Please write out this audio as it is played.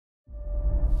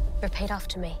Repeat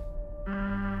after me.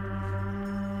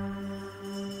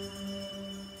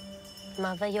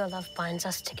 Mother, your love binds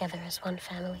us together as one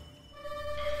family.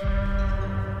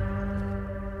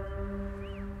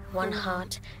 One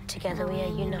heart, together we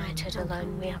are united,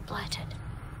 alone we are blighted.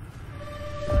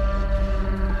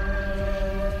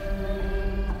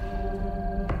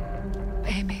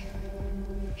 Amy,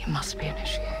 you must be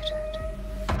initiated.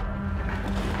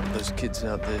 Those kids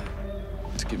out there,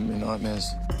 it's giving me nightmares.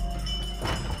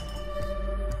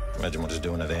 Imagine what it's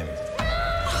doing to them.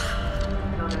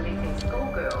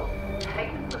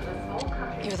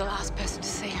 You were the last person to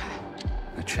see her.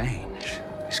 The change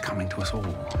is coming to us all.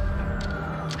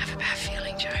 I have a bad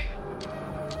feeling, Joe.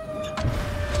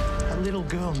 A little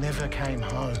girl never came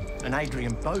home, and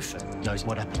Adrian Beaufort knows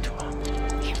what happened to her.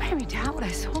 You made me doubt what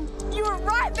I saw. You were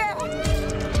right there!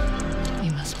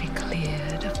 You must be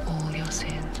cleared of all your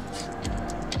sins.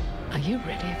 Are you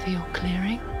ready for your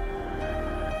clearing?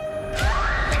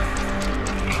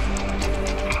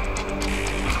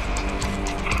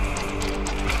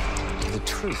 The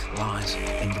truth lies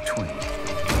in between.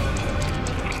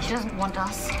 She doesn't want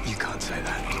us. You can't say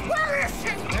that. Where is she?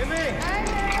 Amy!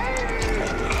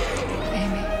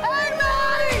 Amy. Amy!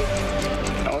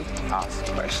 Don't ask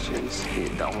questions you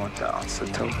don't want the answer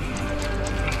to.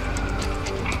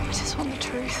 I just want the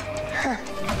truth.